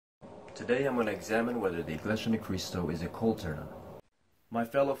Today I'm going to examine whether the Iglesia de Cristo is a cult or not. My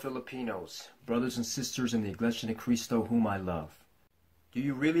fellow Filipinos, brothers and sisters in the Iglesia de Cristo whom I love, do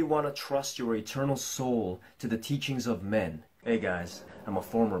you really want to trust your eternal soul to the teachings of men? Hey guys, I'm a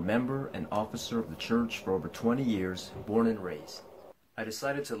former member and officer of the church for over 20 years, born and raised. I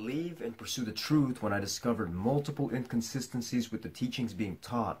decided to leave and pursue the truth when I discovered multiple inconsistencies with the teachings being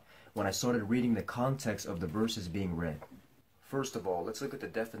taught when I started reading the context of the verses being read. First of all, let's look at the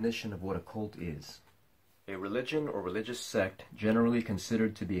definition of what a cult is. A religion or religious sect generally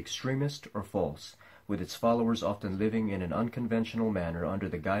considered to be extremist or false, with its followers often living in an unconventional manner under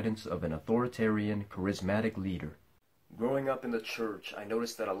the guidance of an authoritarian, charismatic leader. Growing up in the church, I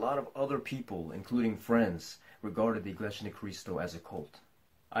noticed that a lot of other people, including friends, regarded the Iglesia de Cristo as a cult.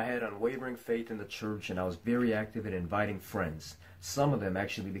 I had unwavering faith in the church and I was very active in inviting friends. Some of them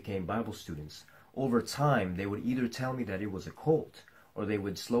actually became Bible students. Over time, they would either tell me that it was a cult, or they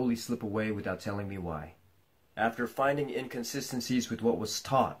would slowly slip away without telling me why. After finding inconsistencies with what was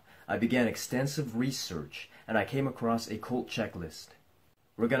taught, I began extensive research, and I came across a cult checklist.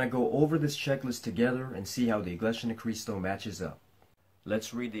 We're going to go over this checklist together and see how the Iglesia de Cristo matches up.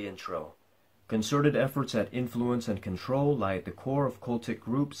 Let's read the intro. Concerted efforts at influence and control lie at the core of cultic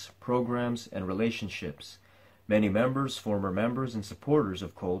groups, programs, and relationships. Many members, former members, and supporters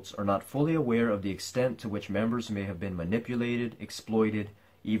of cults are not fully aware of the extent to which members may have been manipulated, exploited,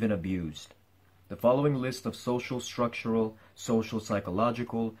 even abused. The following list of social, structural, social,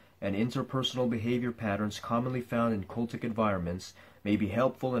 psychological, and interpersonal behavior patterns commonly found in cultic environments may be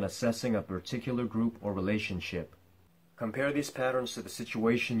helpful in assessing a particular group or relationship. Compare these patterns to the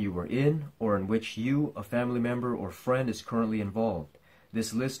situation you were in or in which you, a family member, or friend is currently involved.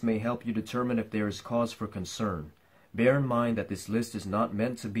 This list may help you determine if there is cause for concern. Bear in mind that this list is not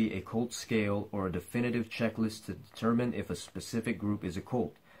meant to be a cult scale or a definitive checklist to determine if a specific group is a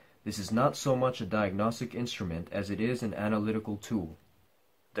cult. This is not so much a diagnostic instrument as it is an analytical tool.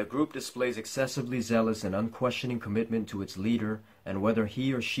 The group displays excessively zealous and unquestioning commitment to its leader, and whether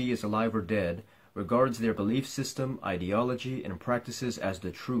he or she is alive or dead, regards their belief system, ideology, and practices as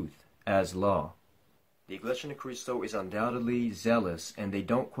the truth, as law. The Iglesia de Cristo is undoubtedly zealous, and they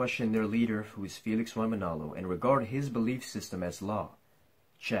don't question their leader, who is Felix Manalo, and regard his belief system as law.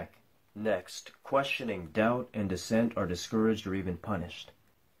 Check. Next, questioning, doubt, and dissent are discouraged or even punished.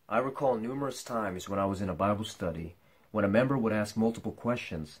 I recall numerous times when I was in a Bible study, when a member would ask multiple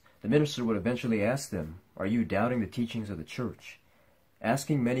questions, the minister would eventually ask them, "Are you doubting the teachings of the church?"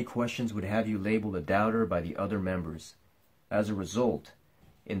 Asking many questions would have you labeled a doubter by the other members. As a result,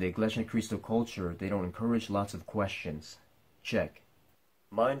 in the Iglesia de Cristo culture, they don't encourage lots of questions. Check.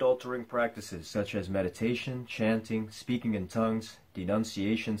 Mind-altering practices such as meditation, chanting, speaking in tongues,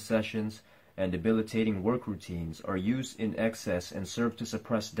 denunciation sessions, and debilitating work routines are used in excess and serve to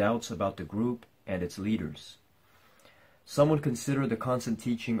suppress doubts about the group and its leaders. Some would consider the constant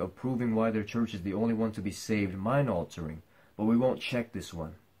teaching of proving why their church is the only one to be saved mind-altering, but we won't check this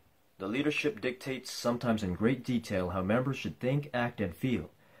one. The leadership dictates, sometimes in great detail, how members should think, act, and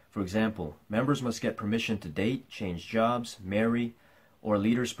feel. For example, members must get permission to date, change jobs, marry, or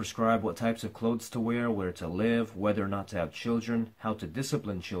leaders prescribe what types of clothes to wear, where to live, whether or not to have children, how to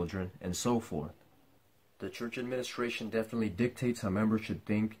discipline children, and so forth. The church administration definitely dictates how members should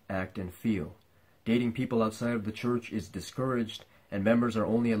think, act, and feel. Dating people outside of the church is discouraged, and members are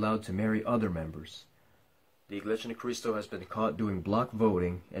only allowed to marry other members. The Iglesia de Cristo has been caught doing block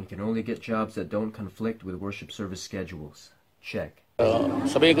voting and can only get jobs that don't conflict with worship service schedules. Check.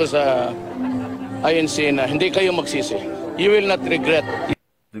 Sabihin ko sa INC na hindi kayo magsisi. You will not regret.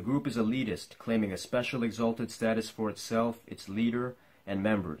 The group is elitist, claiming a special exalted status for itself, its leader, and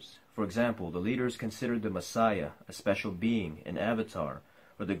members. For example, the leader is considered the Messiah, a special being, an avatar,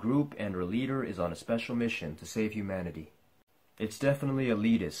 or the group and her leader is on a special mission to save humanity. It's definitely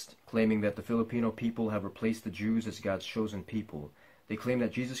elitist, claiming that the Filipino people have replaced the Jews as God's chosen people. They claim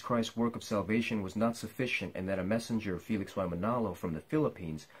that Jesus Christ's work of salvation was not sufficient and that a messenger, Felix Manalo, from the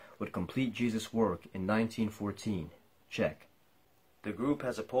Philippines would complete Jesus' work in 1914. Check. The group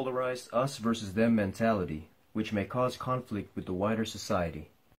has a polarized us versus them mentality, which may cause conflict with the wider society.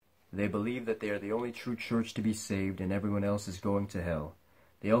 They believe that they are the only true church to be saved and everyone else is going to hell.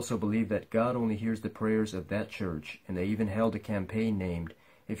 They also believe that God only hears the prayers of that church, and they even held a campaign named,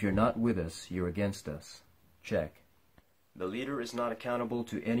 "If you're not with us, you're against us." Check. The leader is not accountable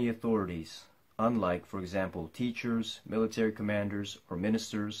to any authorities, unlike, for example, teachers, military commanders, or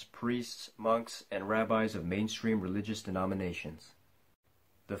ministers, priests, monks, and rabbis of mainstream religious denominations.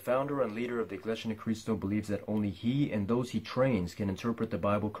 The founder and leader of the Iglesia de Cristo believes that only he and those he trains can interpret the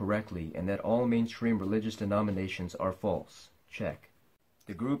Bible correctly, and that all mainstream religious denominations are false. Check.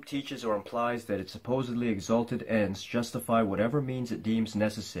 The group teaches or implies that its supposedly exalted ends justify whatever means it deems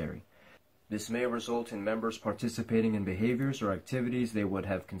necessary. This may result in members participating in behaviors or activities they would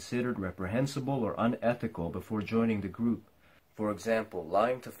have considered reprehensible or unethical before joining the group. For example,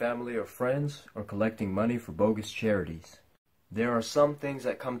 lying to family or friends, or collecting money for bogus charities. There are some things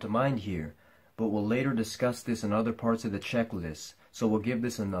that come to mind here, but we'll later discuss this in other parts of the checklist, so we'll give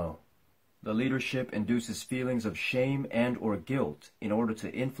this a no. The leadership induces feelings of shame and or guilt in order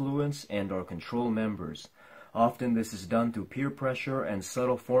to influence and or control members. Often this is done through peer pressure and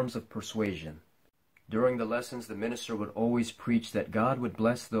subtle forms of persuasion. During the lessons, the minister would always preach that God would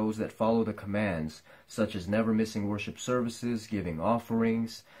bless those that follow the commands, such as never missing worship services, giving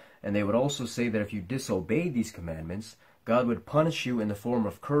offerings, and they would also say that if you disobeyed these commandments, God would punish you in the form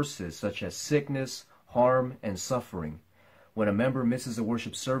of curses such as sickness, harm, and suffering. When a member misses a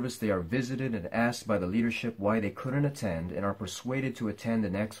worship service, they are visited and asked by the leadership why they couldn't attend and are persuaded to attend the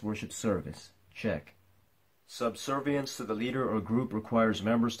next worship service. Check. Subservience to the leader or group requires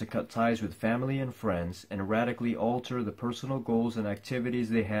members to cut ties with family and friends and radically alter the personal goals and activities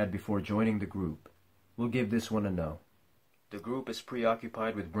they had before joining the group. We'll give this one a no. The group is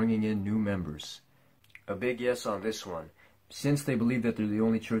preoccupied with bringing in new members. A big yes on this one. Since they believe that they're the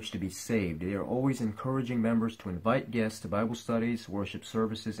only church to be saved, they are always encouraging members to invite guests to Bible studies, worship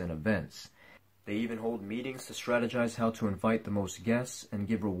services, and events. They even hold meetings to strategize how to invite the most guests and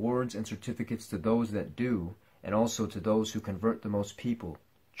give rewards and certificates to those that do, and also to those who convert the most people.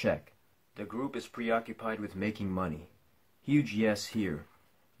 Check. The group is preoccupied with making money. Huge yes here.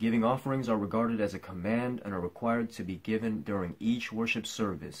 Giving offerings are regarded as a command and are required to be given during each worship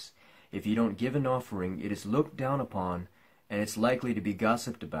service. If you don't give an offering, it is looked down upon, and it's likely to be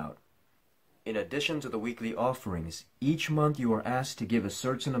gossiped about. In addition to the weekly offerings, each month you are asked to give a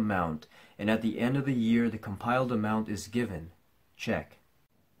certain amount, and at the end of the year the compiled amount is given. Check.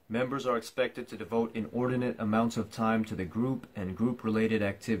 Members are expected to devote inordinate amounts of time to the group and group-related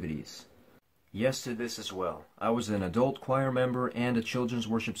activities. Yes to this as well. I was an adult choir member and a children's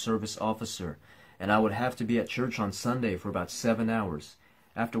worship service officer, and I would have to be at church on Sunday for about 7 hours.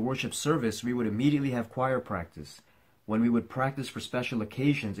 After worship service, we would immediately have choir practice. When we would practice for special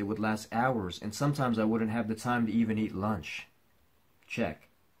occasions, it would last hours, and sometimes I wouldn't have the time to even eat lunch. Check.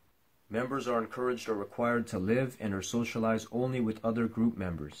 Members are encouraged or required to live and or socialize only with other group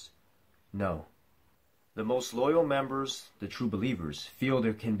members. No. The most loyal members, the true believers, feel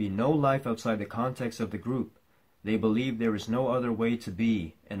there can be no life outside the context of the group. They believe there is no other way to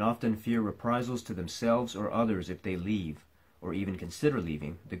be, and often fear reprisals to themselves or others if they leave, or even consider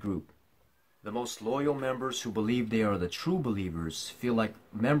leaving, the group. The most loyal members who believe they are the true believers feel like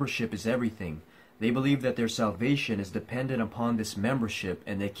membership is everything. They believe that their salvation is dependent upon this membership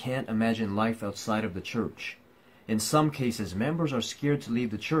and they can't imagine life outside of the church. In some cases, members are scared to leave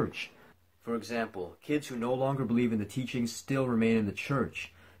the church. For example, kids who no longer believe in the teachings still remain in the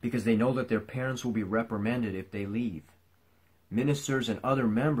church because they know that their parents will be reprimanded if they leave. Ministers and other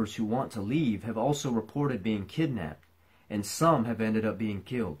members who want to leave have also reported being kidnapped, and some have ended up being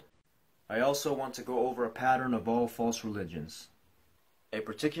killed. I also want to go over a pattern of all false religions. A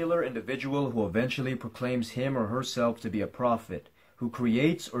particular individual who eventually proclaims him or herself to be a prophet, who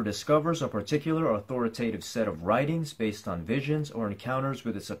creates or discovers a particular authoritative set of writings based on visions or encounters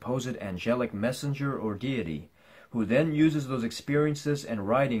with a supposed angelic messenger or deity, who then uses those experiences and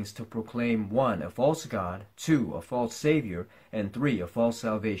writings to proclaim 1. A false god, 2. A false savior, and 3. A false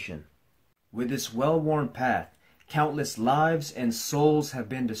salvation. With this well-worn path, countless lives and souls have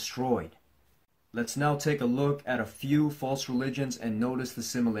been destroyed. Let's now take a look at a few false religions and notice the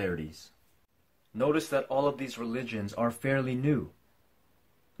similarities. Notice that all of these religions are fairly new.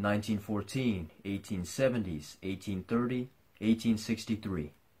 1914, 1870s, 1830,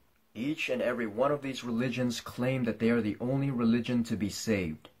 1863. Each and every one of these religions claim that they are the only religion to be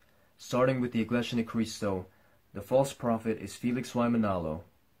saved. Starting with the Iglesia Cristo, the false prophet is Felix Y. Manalo.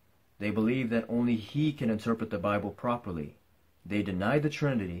 They believe that only he can interpret the Bible properly. They deny the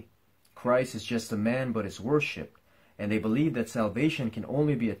Trinity. Christ is just a man but is worshipped, and they believe that salvation can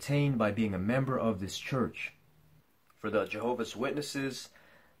only be attained by being a member of this church. For the Jehovah's Witnesses,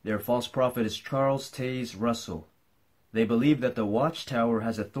 their false prophet is Charles Taze Russell. They believe that the Watchtower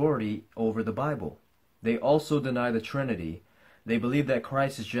has authority over the Bible. They also deny the Trinity. They believe that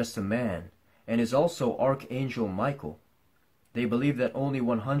Christ is just a man, and is also Archangel Michael. They believe that only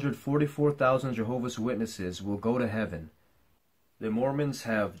 144,000 Jehovah's Witnesses will go to heaven. The Mormons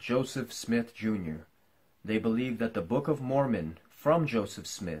have Joseph Smith Jr. They believe that the Book of Mormon, from Joseph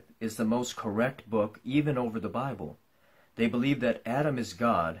Smith, is the most correct book even over the Bible. They believe that Adam is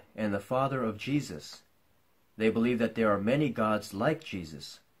God and the father of Jesus. They believe that there are many gods like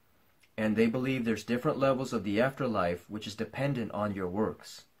Jesus. And they believe there's different levels of the afterlife which is dependent on your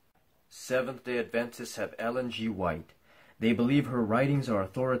works. Seventh-day Adventists have Ellen G. White. They believe her writings are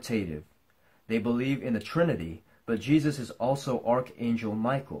authoritative. They believe in the Trinity, but Jesus is also Archangel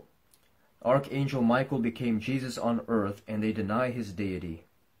Michael. Archangel Michael became Jesus on earth, and they deny his deity.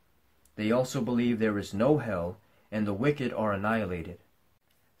 They also believe there is no hell, and the wicked are annihilated.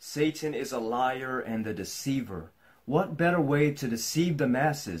 Satan is a liar and a deceiver. What better way to deceive the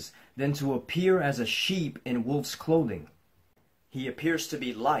masses than to appear as a sheep in wolf's clothing? He appears to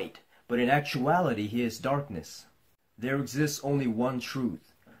be light, but in actuality he is darkness. There exists only one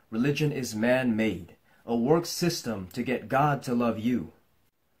truth. Religion is man-made, a work system to get God to love you.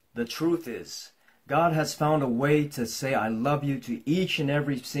 The truth is, God has found a way to say I love you to each and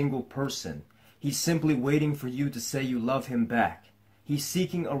every single person. He's simply waiting for you to say you love him back. He's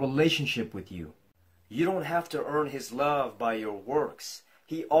seeking a relationship with you. You don't have to earn his love by your works.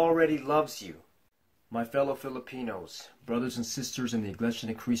 He already loves you. My fellow Filipinos, brothers and sisters in the Iglesia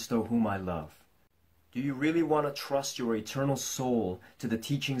de Cristo whom I love, do you really want to trust your eternal soul to the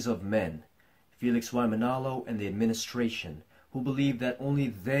teachings of men, Felix Y. Manalo and the administration, who believe that only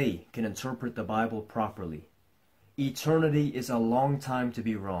they can interpret the Bible properly? Eternity is a long time to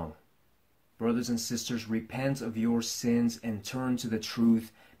be wrong. Brothers and sisters, repent of your sins and turn to the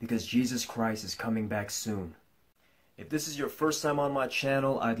truth, because Jesus Christ is coming back soon. If this is your first time on my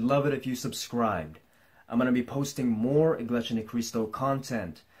channel, I'd love it if you subscribed. I'm going to be posting more Iglesia de Cristo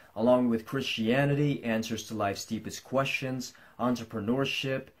content, along with Christianity, answers to life's deepest questions,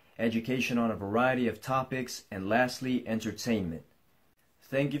 entrepreneurship, education on a variety of topics, and lastly, entertainment.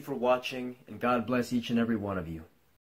 Thank you for watching, and God bless each and every one of you.